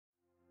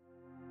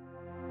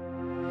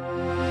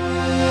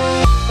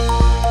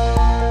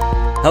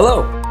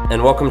Hello,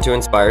 and welcome to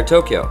Inspire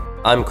Tokyo.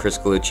 I'm Chris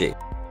Galucci.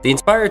 The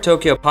Inspire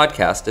Tokyo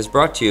podcast is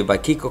brought to you by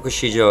Kikoku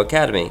Shijo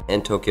Academy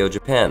in Tokyo,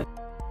 Japan.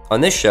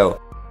 On this show,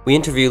 we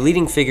interview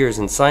leading figures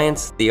in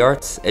science, the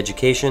arts,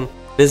 education,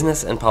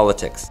 business, and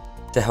politics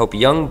to help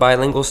young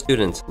bilingual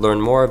students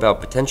learn more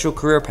about potential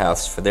career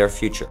paths for their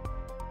future.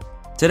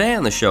 Today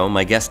on the show,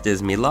 my guest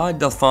is Milad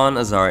Delfan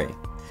Azari.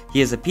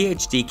 He is a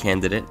PhD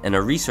candidate and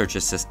a research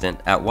assistant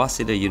at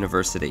Waseda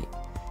University.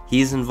 He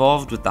is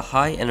involved with the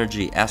High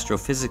Energy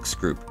Astrophysics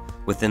Group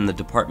within the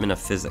Department of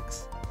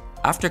Physics.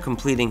 After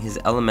completing his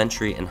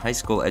elementary and high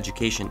school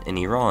education in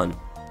Iran,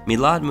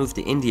 Milad moved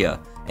to India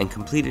and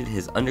completed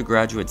his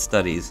undergraduate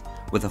studies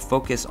with a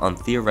focus on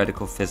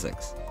theoretical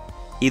physics.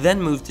 He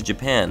then moved to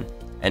Japan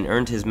and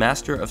earned his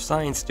Master of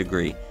Science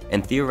degree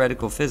in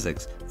theoretical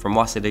physics from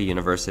Waseda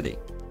University.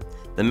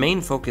 The main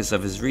focus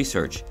of his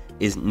research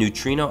is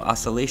neutrino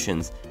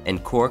oscillations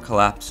and core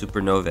collapse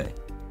supernovae.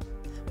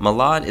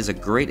 Milad is a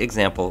great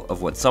example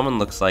of what someone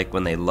looks like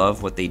when they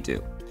love what they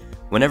do.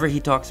 Whenever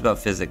he talks about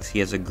physics, he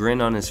has a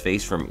grin on his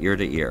face from ear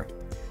to ear.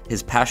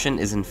 His passion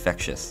is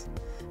infectious.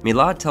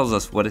 Milad tells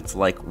us what it's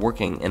like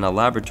working in a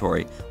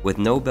laboratory with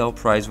Nobel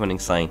Prize winning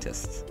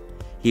scientists.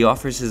 He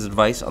offers his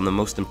advice on the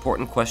most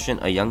important question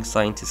a young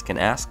scientist can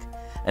ask,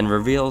 and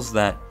reveals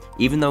that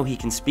even though he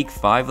can speak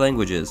 5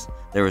 languages,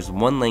 there is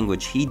one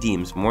language he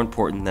deems more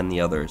important than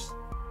the others.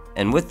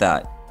 And with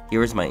that,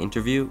 here is my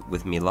interview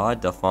with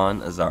Milad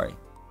Delfan Azari.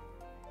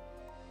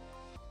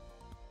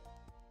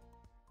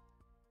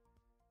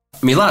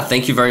 Milad,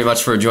 thank you very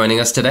much for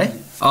joining us today.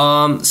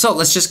 So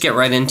let's just get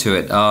right into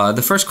it.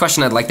 The first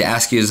question I'd like to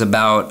ask you is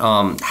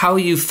about how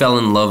you fell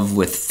in love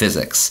with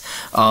physics.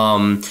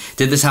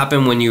 Did this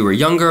happen when you were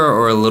younger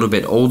or a little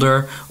bit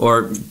older,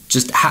 or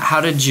just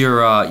how did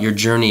your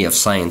journey of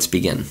science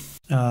begin?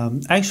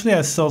 Actually,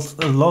 I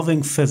started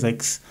loving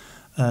physics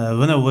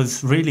when I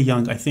was really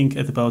young. I think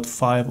at about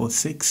 5 or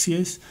 6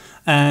 years,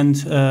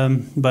 and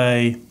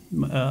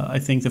I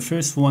think the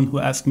first one who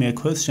asked me a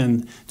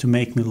question to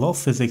make me love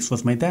physics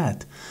was my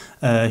dad.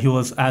 He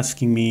was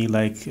asking me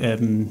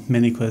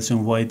many questions,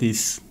 why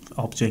this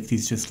object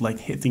is just like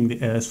hitting the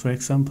earth, for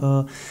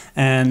example,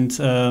 and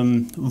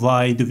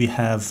why do we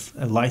have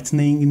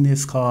lightning in the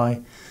sky?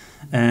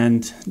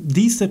 And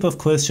these type of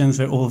questions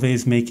were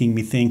always making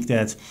me think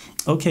that,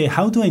 okay,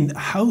 how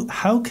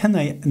can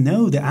I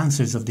know the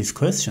answers of these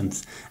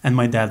questions? And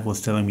my dad was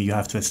telling me, you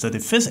have to study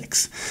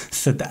physics.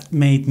 So that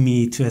made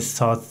me to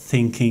start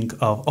thinking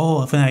of,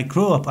 when I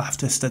grow up, I have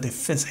to study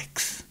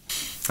physics.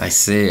 I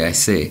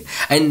see.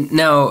 And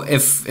now,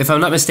 if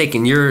I'm not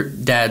mistaken, your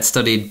dad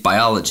studied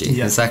biology.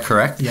 Yeah. Is that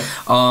correct? Yeah.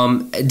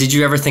 Did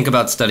you ever think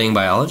about studying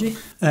biology?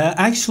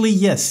 Actually,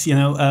 yes.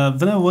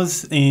 When I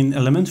was in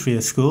elementary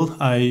school,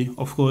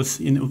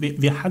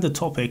 we had a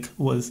topic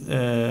was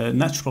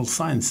natural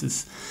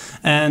sciences,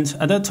 and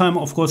at that time,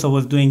 of course, I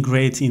was doing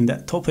great in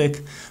that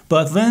topic.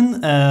 But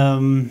when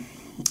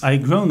I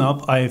grown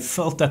up, I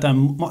felt that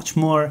I'm much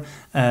more,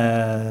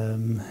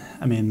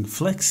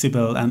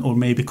 flexible or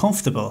maybe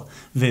comfortable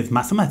with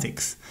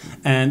mathematics.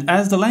 And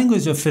as the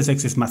language of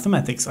physics is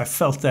mathematics, I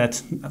felt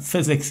that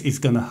physics is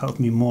going to help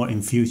me more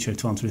in future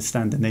to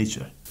understand the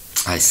nature.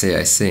 I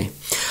see.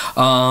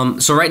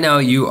 So right now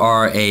you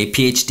are a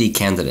PhD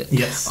candidate.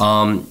 Yes.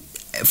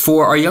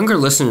 For our younger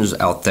listeners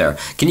out there,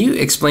 can you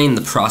explain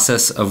the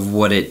process of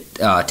what it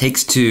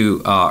takes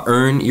to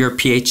earn your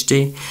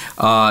PhD?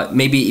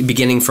 Maybe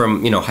beginning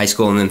from high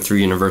school and then through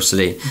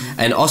university,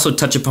 and also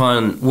touch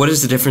upon what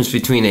is the difference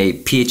between a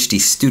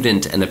PhD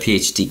student and a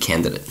PhD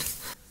candidate?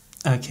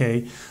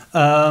 Okay.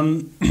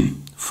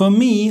 For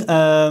me,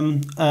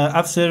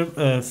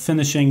 after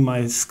finishing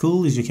my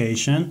school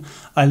education,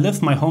 I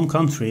left my home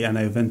country and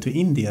I went to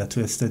India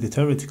to study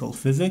theoretical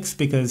physics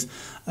because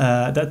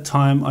at that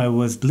time I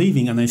was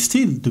believing, and I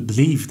still do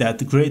believe,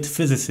 that great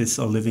physicists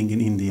are living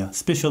in India,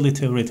 especially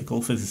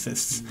theoretical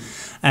physicists.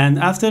 And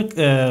after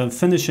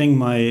finishing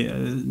my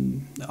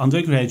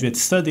undergraduate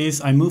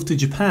studies, I moved to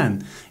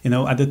Japan.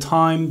 At the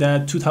time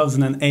that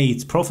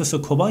 2008, Professor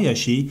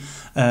Kobayashi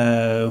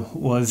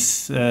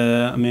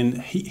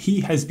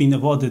he has been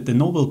awarded the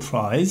Nobel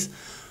Prize.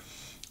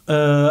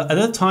 At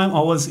that time,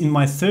 I was in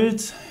my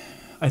third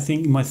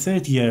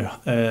year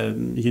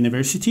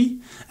university,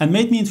 and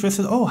made me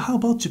interested. How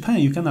about Japan?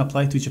 You can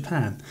apply to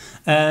Japan.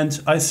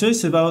 And I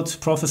searched about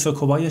Professor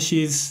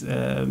Kobayashi's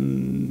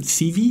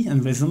CV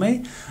and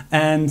resume,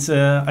 and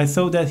I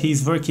saw that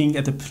he's working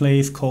at a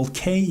place called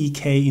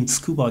KEK in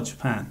Tsukuba,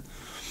 Japan.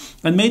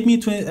 And made me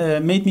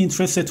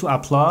interested to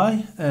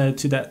apply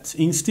to that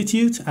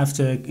institute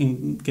after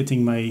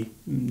getting my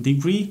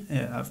degree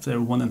after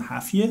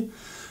 1.5 years.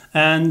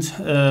 And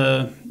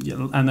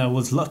I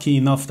was lucky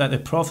enough that a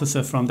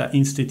professor from that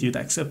institute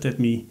accepted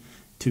me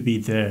to be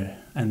there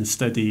and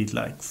study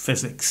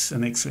physics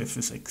and X-ray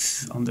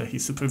physics under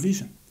his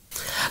supervision.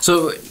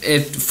 So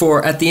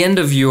at the end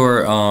of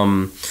your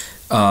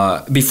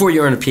before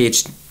you earn a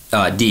PhD,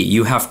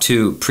 you have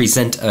to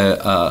present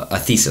a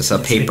thesis, a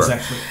paper.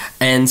 Exactly.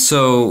 And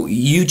so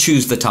you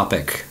choose the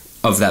topic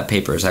of that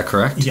paper, is that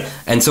correct? Yeah.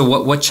 And so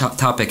what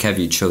topic have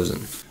you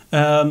chosen?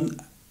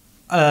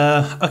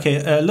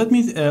 Okay, let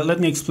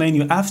me explain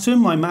you. After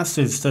my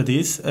master's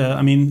studies,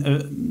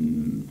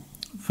 when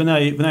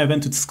I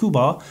went to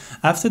scuba,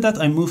 after that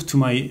I moved to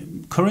my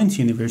current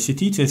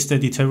university to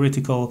study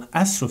theoretical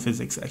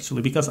astrophysics,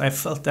 actually, because I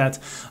felt that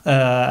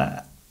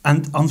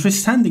and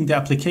understanding the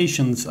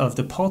applications of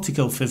the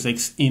particle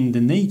physics in the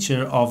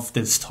nature of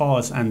the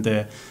stars and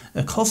the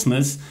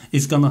cosmos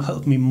is going to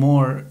help me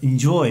more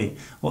enjoy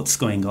what's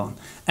going on.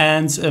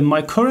 And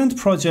my current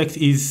project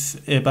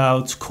is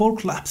about core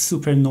collapse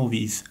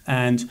supernovae.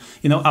 And,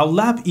 our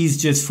lab is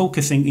just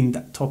focusing in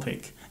that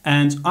topic.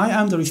 And I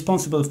am the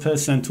responsible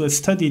person to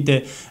study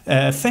the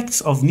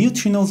effects of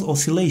neutrinos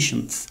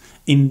oscillations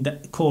in the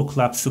core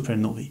collapse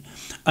supernovae.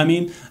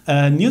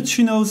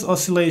 Neutrinos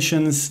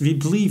oscillations, we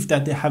believe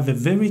that they have a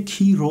very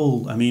key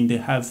role. They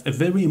have a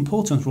very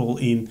important role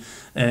in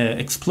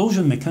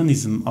explosion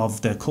mechanism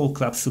of the core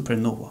collapse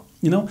supernova.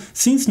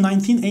 Since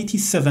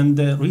 1987,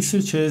 the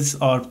researchers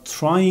are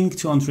trying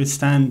to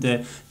understand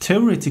the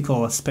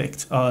theoretical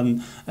aspect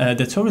on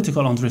the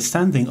theoretical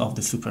understanding of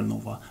the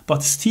supernova,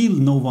 but still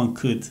no one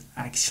could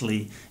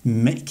actually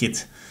make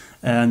it.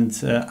 And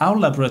our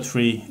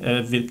laboratory,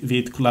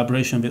 with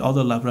collaboration with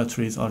other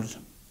laboratories, are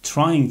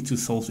trying to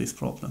solve this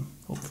problem,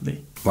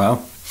 hopefully.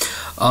 Wow.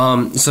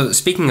 So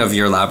speaking of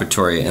your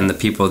laboratory and the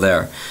people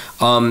there,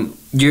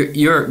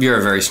 you're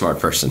a very smart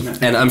person,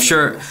 and I'm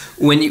sure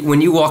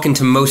when you walk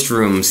into most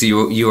rooms,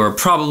 you are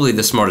probably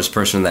the smartest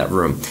person in that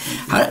room.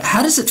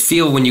 How does it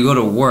feel when you go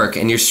to work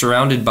and you're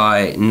surrounded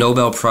by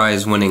Nobel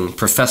Prize winning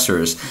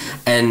professors,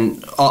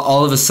 and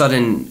all of a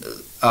sudden,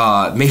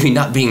 maybe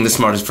not being the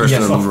smartest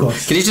person in the room?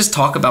 Can you just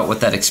talk about what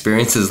that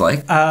experience is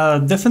like?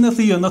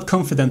 Definitely, you're not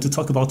confident to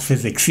talk about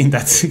physics in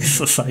that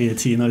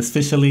society,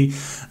 especially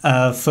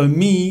for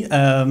me,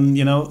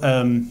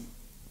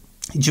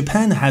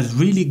 Japan has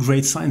really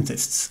great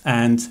scientists,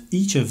 and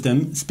each of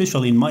them,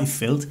 especially in my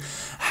field,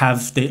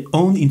 have their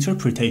own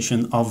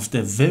interpretation of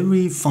the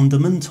very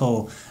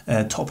fundamental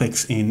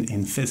topics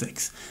in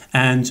physics.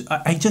 And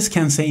I just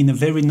can say in a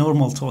very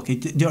normal talk,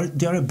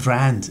 they're a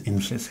brand in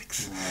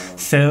physics.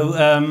 So,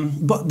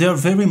 but they're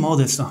very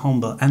modest and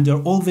humble, and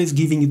they're always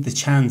giving you the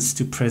chance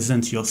to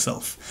present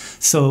yourself.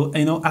 So,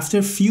 after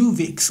a few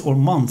weeks or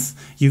months,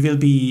 you will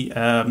be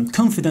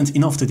confident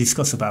enough to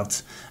discuss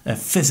about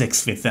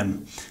physics with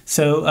them.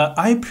 So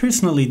I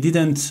personally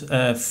didn't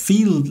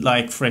feel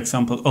like, for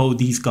example, oh,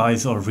 these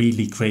guys are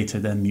really greater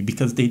than me,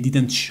 because they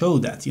didn't show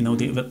that.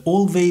 They were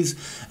always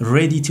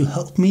ready to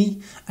help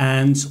me,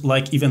 and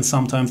like even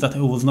sometimes that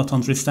I was not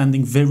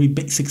understanding very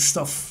basic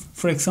stuff,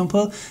 for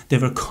example, they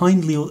were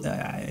kindly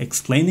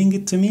explaining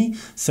it to me.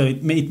 So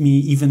it made me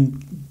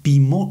even be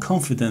more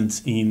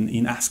confident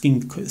in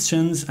asking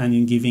questions and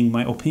in giving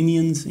my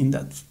opinions in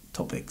that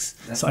topics.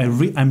 So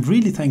I'm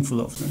really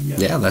thankful of them.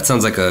 Yeah, that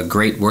sounds like a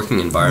great working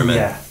environment.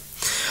 Yeah.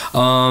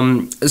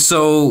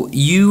 So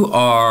you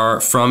are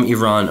from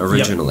Iran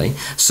originally. Yep.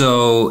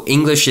 So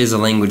English is a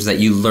language that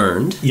you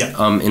learned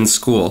in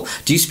school.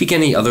 Do you speak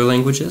any other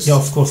languages? Yeah,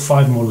 of course,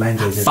 5 more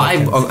languages.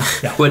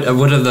 5? Yeah. What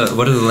are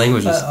the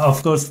languages?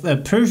 Of course,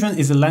 Persian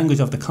is a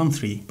language of the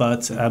country,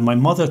 but my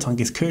mother tongue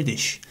is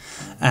Kurdish.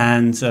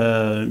 And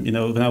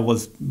when I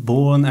was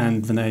born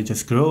and when I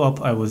just grew up,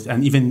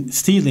 and even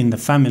still in the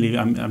family,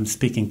 I'm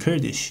speaking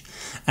Kurdish.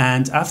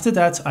 And after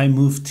that, I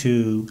moved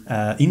to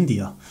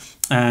India.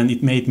 And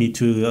it made me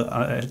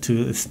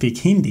to speak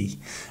Hindi.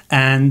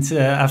 And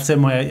after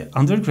my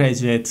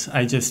undergraduate,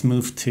 I just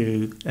moved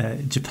to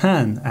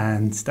Japan,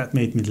 and that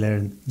made me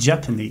learn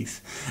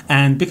Japanese.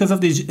 And because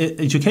of the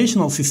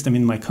educational system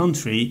in my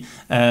country,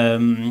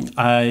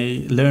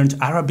 I learned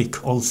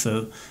Arabic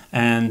also,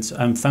 and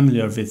I'm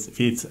familiar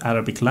with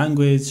Arabic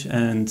language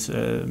and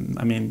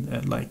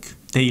like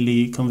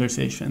daily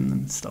conversation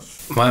and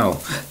stuff. Wow.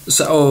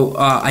 So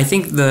I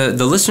think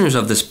the listeners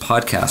of this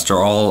podcast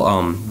are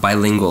all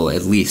bilingual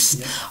at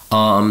least.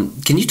 Yeah.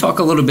 Can you talk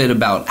a little bit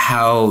about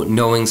how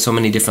knowing so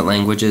many different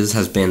languages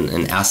has been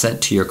an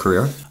asset to your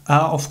career?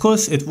 Of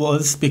course it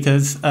was,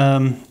 because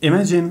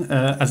imagine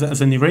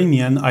as an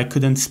Iranian, I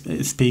couldn't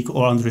speak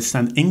or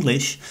understand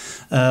English.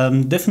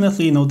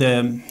 Definitely,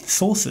 the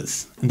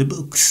sources and the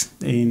books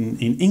in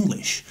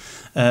English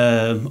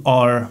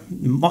are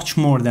much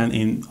more than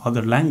in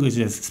other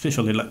languages,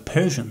 especially like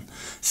Persian.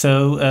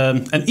 So,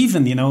 and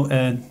even,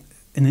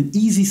 in an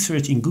easy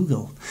search in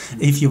Google,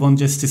 if you want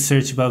just to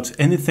search about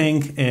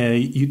anything,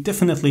 you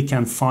definitely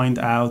can find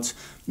out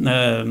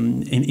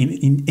in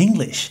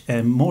English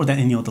more than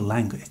any other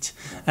language.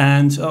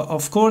 And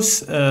of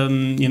course,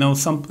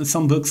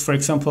 some books, for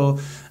example,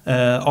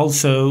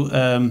 also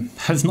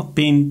has not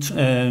been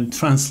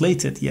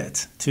translated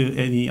yet to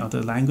any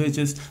other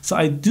languages. So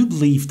I do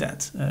believe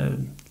that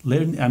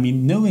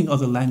knowing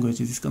other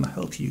languages is going to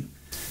help you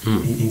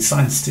in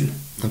science too.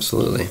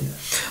 Absolutely.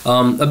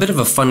 A bit of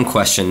a fun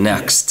question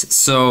next. Yeah.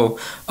 So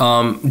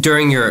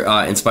during your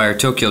Inspire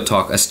Tokyo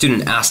talk, a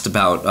student asked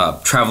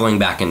about traveling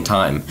back in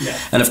time. Yeah.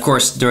 And of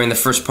course, during the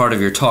first part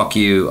of your talk,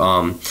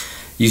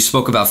 you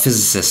spoke about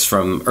physicists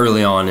from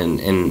early on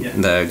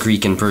in the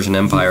Greek and Persian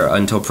Empire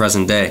until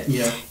present day.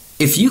 Yeah.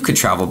 if you could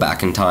travel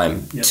back in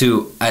time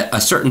to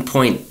a certain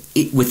point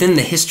within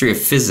the history of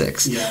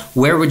physics,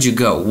 where would you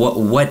go?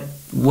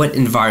 What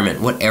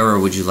environment, what era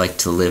would you like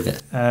to live in?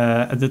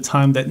 At the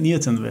time that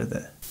Newton were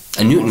there.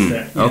 Newton?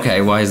 There,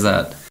 okay, why is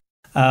that?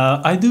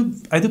 I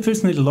do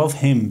personally love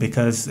him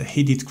because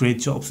he did great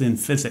jobs in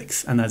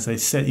physics, and as I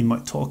said in my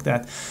talk,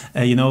 that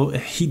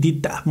he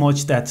did that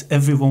much that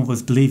everyone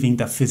was believing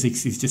that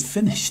physics is just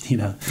finished,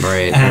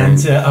 Right. And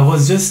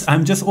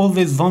I'm just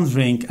always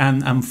wondering,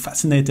 and I'm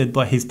fascinated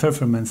by his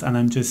performance, and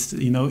I'm just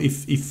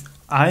if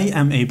I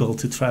am able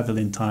to travel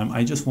in time,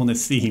 I just want to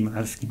see him and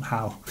ask him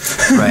how.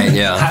 Right.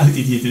 Yeah. How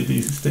did you do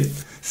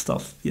this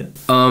stuff? Yeah.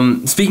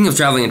 Speaking of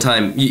traveling in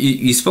time,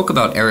 you spoke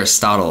about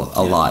Aristotle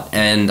a lot,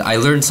 and I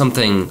learned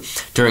something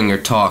during your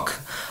talk,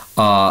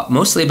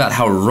 mostly about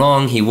how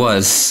wrong he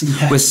was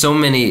with so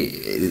many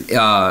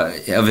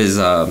of his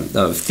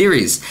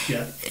theories.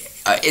 Yeah.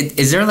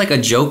 Is there like a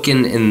joke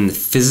in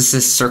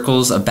physicist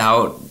circles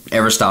about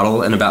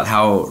Aristotle and about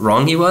how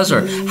wrong he was,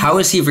 or how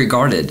is he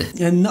regarded?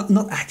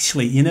 Not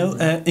actually.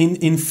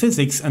 In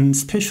physics, and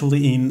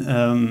especially in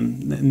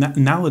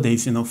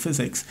nowadays,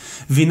 physics,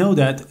 we know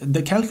that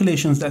the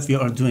calculations that we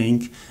are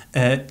doing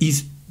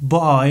is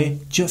by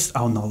just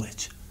our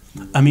knowledge.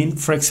 I mean,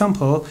 for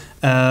example,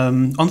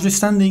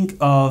 understanding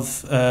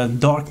of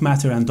dark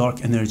matter and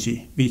dark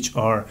energy, which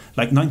are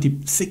like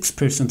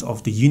 96%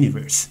 of the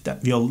universe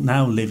that we are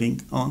now living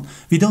on,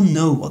 we don't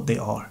know what they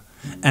are.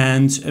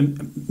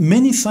 And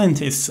many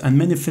scientists and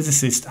many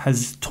physicists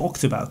has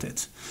talked about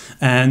it,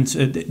 and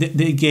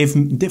they gave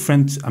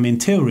different,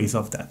 theories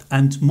of that,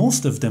 and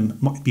most of them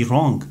might be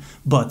wrong,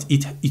 but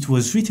it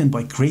was written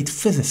by great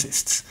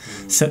physicists.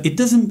 So it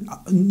doesn't.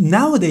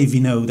 Nowadays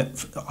we know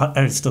that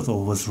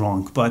Aristotle was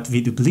wrong, but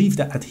we do believe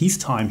that at his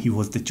time he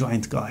was the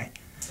giant guy,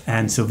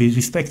 and so we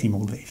respect him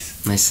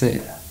always. I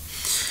see.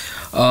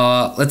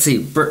 Let's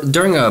see,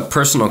 during a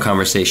personal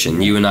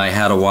conversation you and I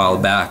had a while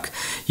back,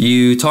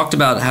 you talked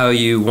about how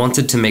you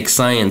wanted to make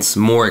science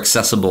more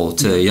accessible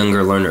to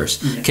younger learners.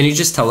 Can you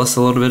just tell us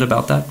a little bit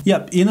about that?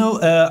 Yeah,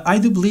 I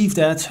do believe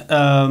that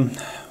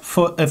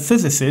for a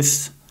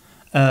physicist,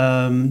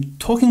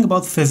 talking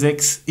about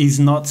physics is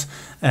not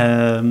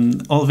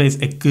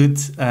always a good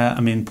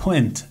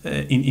point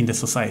in the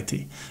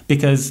society,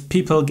 because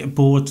people get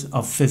bored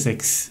of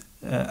physics.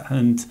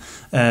 And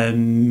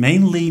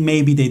mainly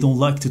maybe they don't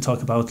like to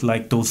talk about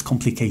like those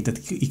complicated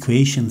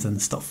equations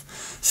and stuff.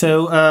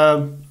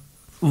 So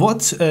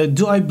what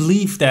do I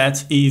believe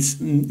that is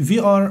we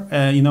are,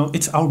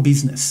 it's our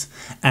business,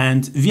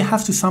 and we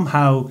have to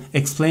somehow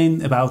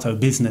explain about our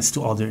business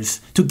to others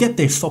to get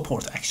their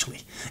support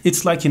actually.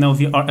 It's like,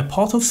 we are a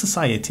part of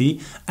society,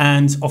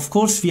 and of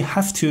course we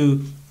have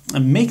to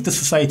make the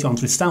society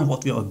understand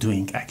what we are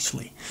doing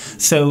actually.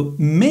 So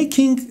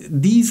making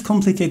these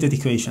complicated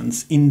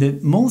equations in the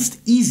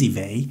most easy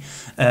way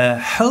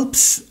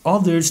helps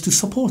others to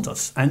support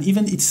us, and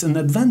even it's an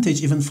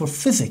advantage even for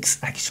physics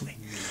actually.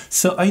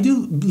 So I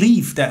do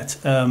believe that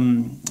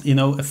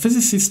a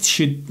physicist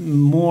should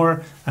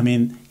more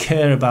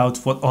care about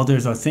what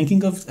others are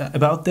thinking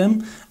about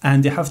them,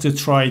 and they have to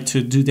try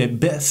to do their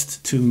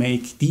best to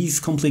make these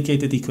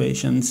complicated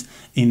equations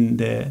in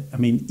the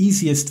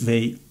easiest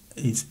way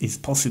is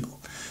possible.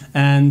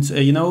 And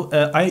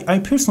I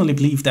personally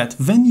believe that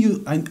when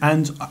you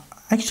and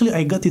actually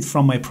I got it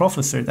from my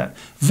professor, that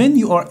when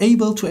you are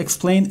able to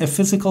explain a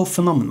physical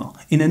phenomenon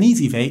in an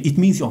easy way, it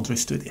means you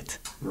understood it.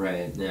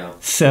 Right. Yeah.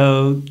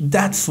 So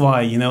that's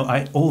why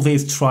I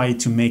always try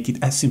to make it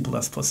as simple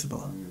as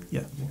possible.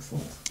 Yeah.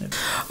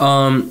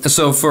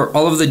 So for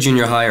all of the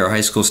junior high or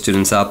high school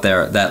students out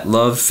there that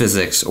love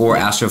physics or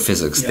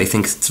astrophysics, they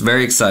think it's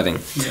very exciting.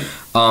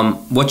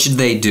 What should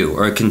they do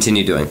or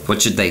continue doing?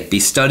 What should they be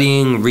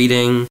studying,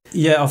 reading?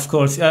 Yeah, of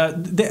course.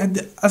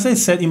 As I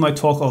said in my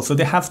talk also,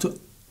 they have to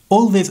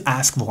always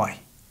ask why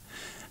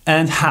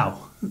and how.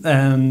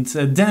 And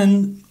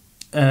then,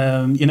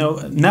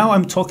 now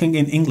I'm talking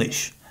in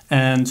English,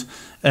 and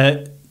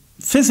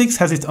physics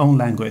has its own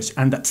language,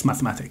 and that's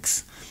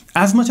mathematics.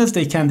 As much as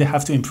they can, they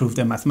have to improve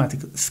their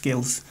mathematical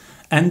skills,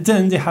 and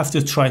then they have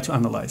to try to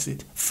analyze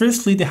it.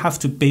 Firstly, they have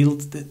to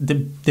build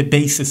the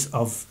basis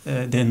of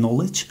their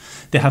knowledge.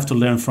 They have to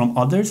learn from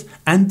others,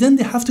 and then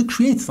they have to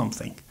create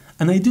something.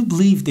 And I do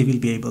believe they will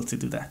be able to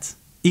do that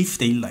if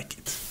they like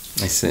it.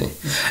 I see.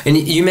 And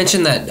you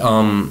mentioned that,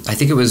 I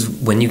think it was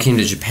when you came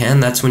to Japan,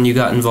 that's when you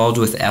got involved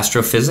with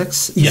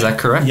astrophysics. Is that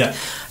correct? Yeah.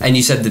 And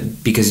you said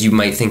that because you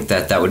might think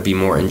that would be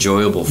more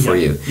enjoyable for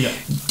you. Yeah.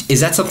 Is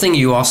that something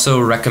you also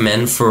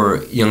recommend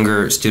for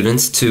younger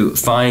students, to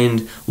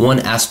find one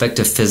aspect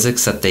of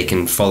physics that they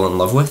can fall in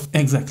love with?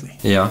 Exactly.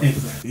 Yeah.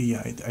 Exactly.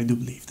 Yeah, I do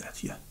believe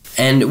that. Yeah.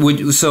 And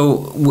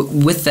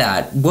with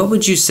that, what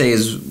would you say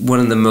is one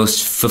of the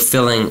most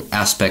fulfilling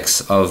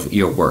aspects of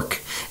your work?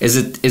 Is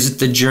it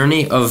the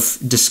journey of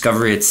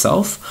discovery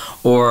itself,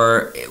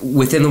 or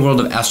within the world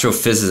of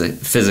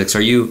astrophysics,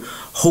 are you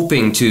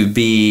hoping to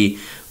be,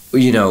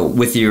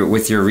 with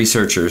your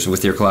researchers,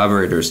 with your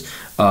collaborators,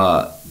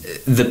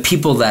 the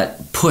people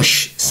that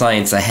push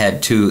science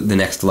ahead to the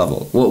next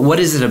level? What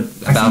is it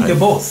about I think it? They're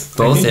both.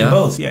 Both, I think yeah.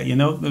 Both, yeah. You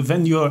know,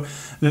 when you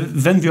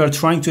are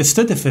trying to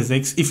study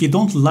physics, if you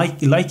don't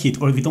like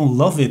it or if you don't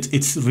love it,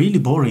 it's really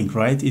boring,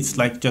 right? It's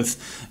like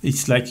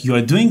you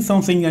are doing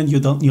something and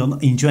you're not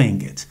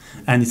enjoying it,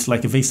 and it's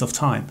like a waste of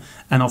time.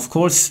 And of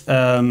course,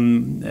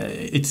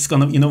 it's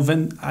gonna, you know,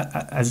 when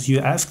as you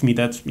asked me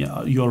that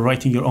you're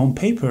writing your own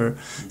paper,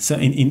 so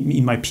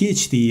in my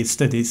PhD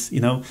studies, you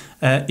know,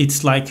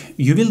 it's like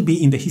you will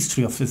be in the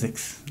history of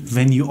physics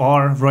when you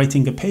are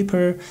writing a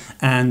paper,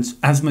 and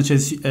as much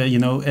as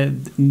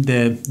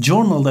the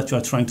journal that you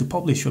are trying to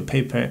publish your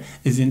paper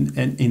is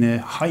in a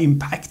high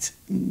impact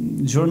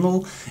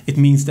journal, it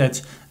means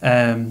that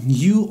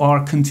you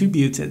are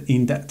contributed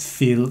in that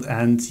field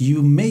and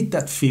you made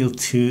that field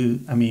to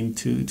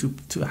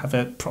have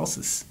a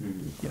process.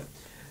 Yeah.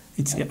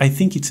 I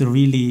think it's a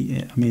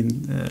really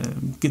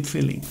good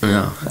feeling.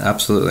 Yeah,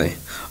 absolutely.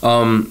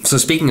 So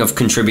speaking of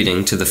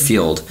contributing to the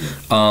field,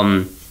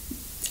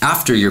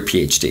 after your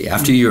PhD,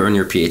 after you earn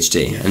your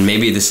PhD, and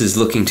maybe this is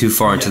looking too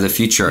far into the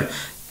future,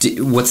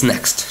 what's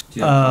next?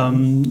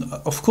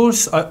 Of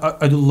course,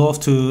 I'd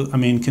love to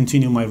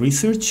continue my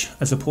research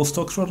as a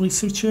postdoctoral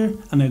researcher,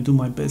 and I do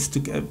my best to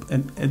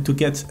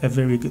get a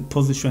very good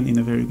position in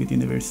a very good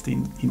university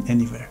in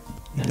anywhere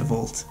in the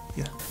world.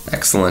 Yeah.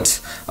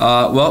 Excellent.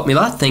 Well,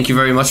 Milad, thank you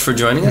very much for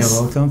joining us.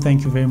 You're welcome.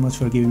 Thank you very much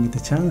for giving me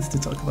the chance to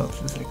talk about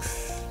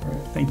physics.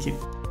 Thank you.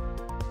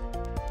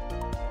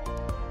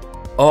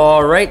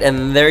 All right,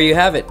 and there you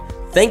have it.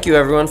 Thank you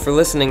everyone for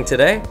listening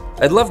today.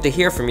 I'd love to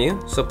hear from you,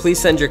 so please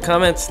send your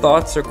comments,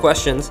 thoughts, or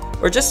questions,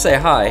 or just say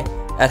hi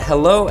at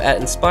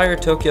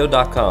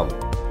hello@inspiretokyo.com.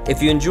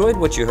 If you enjoyed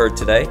what you heard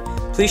today,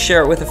 please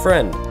share it with a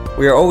friend.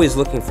 We are always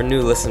looking for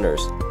new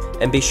listeners.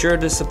 And be sure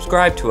to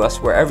subscribe to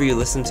us wherever you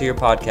listen to your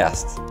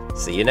podcasts.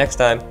 See you next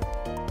time.